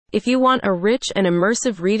If you want a rich and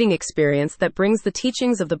immersive reading experience that brings the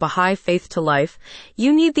teachings of the Baha'i faith to life,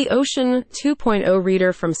 you need the Ocean 2.0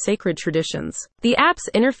 reader from Sacred Traditions. The app's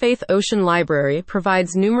Interfaith Ocean Library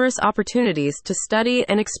provides numerous opportunities to study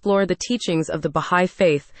and explore the teachings of the Baha'i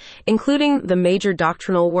faith, including the major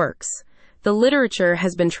doctrinal works. The literature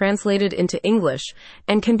has been translated into English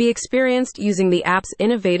and can be experienced using the app's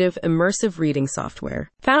innovative immersive reading software.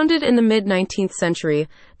 Founded in the mid-19th century,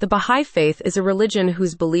 the Baha'i faith is a religion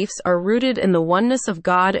whose beliefs are rooted in the oneness of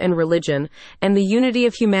God and religion and the unity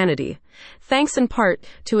of humanity. Thanks in part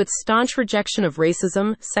to its staunch rejection of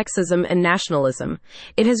racism, sexism, and nationalism,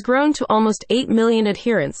 it has grown to almost 8 million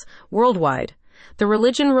adherents worldwide. The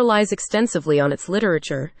religion relies extensively on its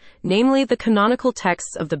literature, namely the canonical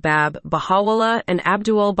texts of the Bab, Baha'u'llah, and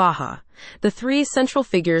Abdul-Baha, the three central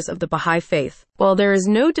figures of the Baha'i faith. While there is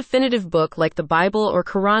no definitive book like the Bible or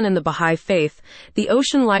Quran in the Baha'i faith, the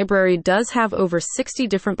Ocean Library does have over 60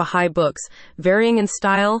 different Baha'i books, varying in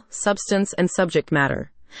style, substance, and subject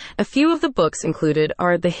matter. A few of the books included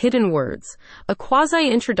are The Hidden Words, a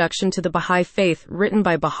quasi-introduction to the Baha'i faith written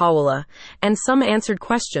by Baha'u'llah, and Some Answered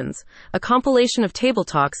Questions, a compilation of table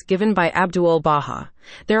talks given by Abdul-Baha.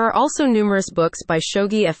 There are also numerous books by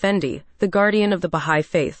Shoghi Effendi, the guardian of the Baha'i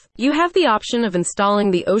faith. You have the option of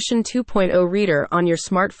installing the Ocean 2.0 reader on your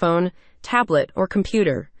smartphone, tablet, or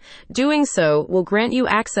computer. Doing so will grant you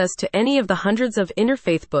access to any of the hundreds of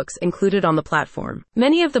interfaith books included on the platform.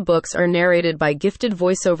 Many of the books are narrated by gifted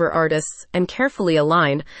voiceover artists and carefully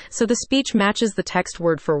aligned so the speech matches the text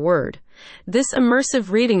word for word. This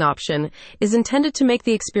immersive reading option is intended to make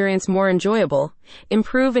the experience more enjoyable,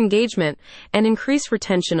 improve engagement, and increase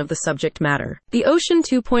retention of the subject matter. The Ocean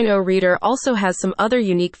 2.0 reader also has some other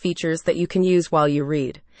unique features that you can use while you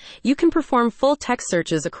read. You can perform full text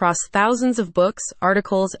searches across thousands of books,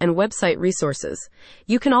 articles, and website resources.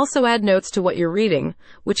 You can also add notes to what you're reading,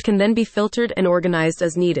 which can then be filtered and organized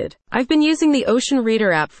as needed. I've been using the Ocean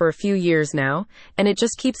Reader app for a few years now, and it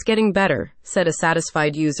just keeps getting better, said a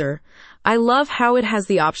satisfied user. I love how it has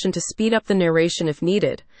the option to speed up the narration if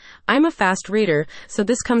needed. I'm a fast reader, so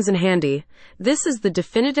this comes in handy. This is the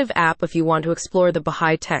definitive app if you want to explore the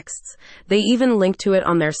Baha'i texts. They even link to it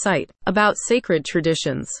on their site. About Sacred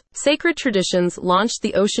Traditions. Sacred Traditions launched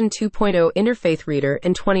the Ocean 2.0 Interfaith Reader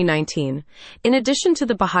in 2019. In addition to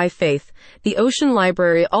the Baha'i faith, the Ocean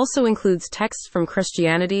Library also includes texts from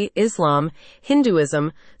Christianity, Islam,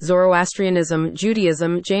 Hinduism, Zoroastrianism,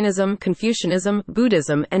 Judaism, Jainism, Confucianism,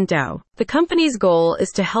 Buddhism, and Tao. The company's goal is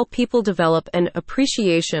to help people develop an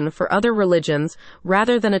appreciation for other religions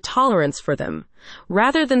rather than a tolerance for them.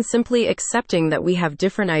 Rather than simply accepting that we have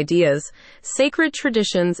different ideas, Sacred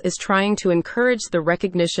Traditions is trying to encourage the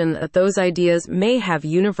recognition that those ideas may have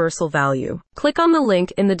universal value. Click on the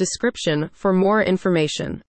link in the description for more information.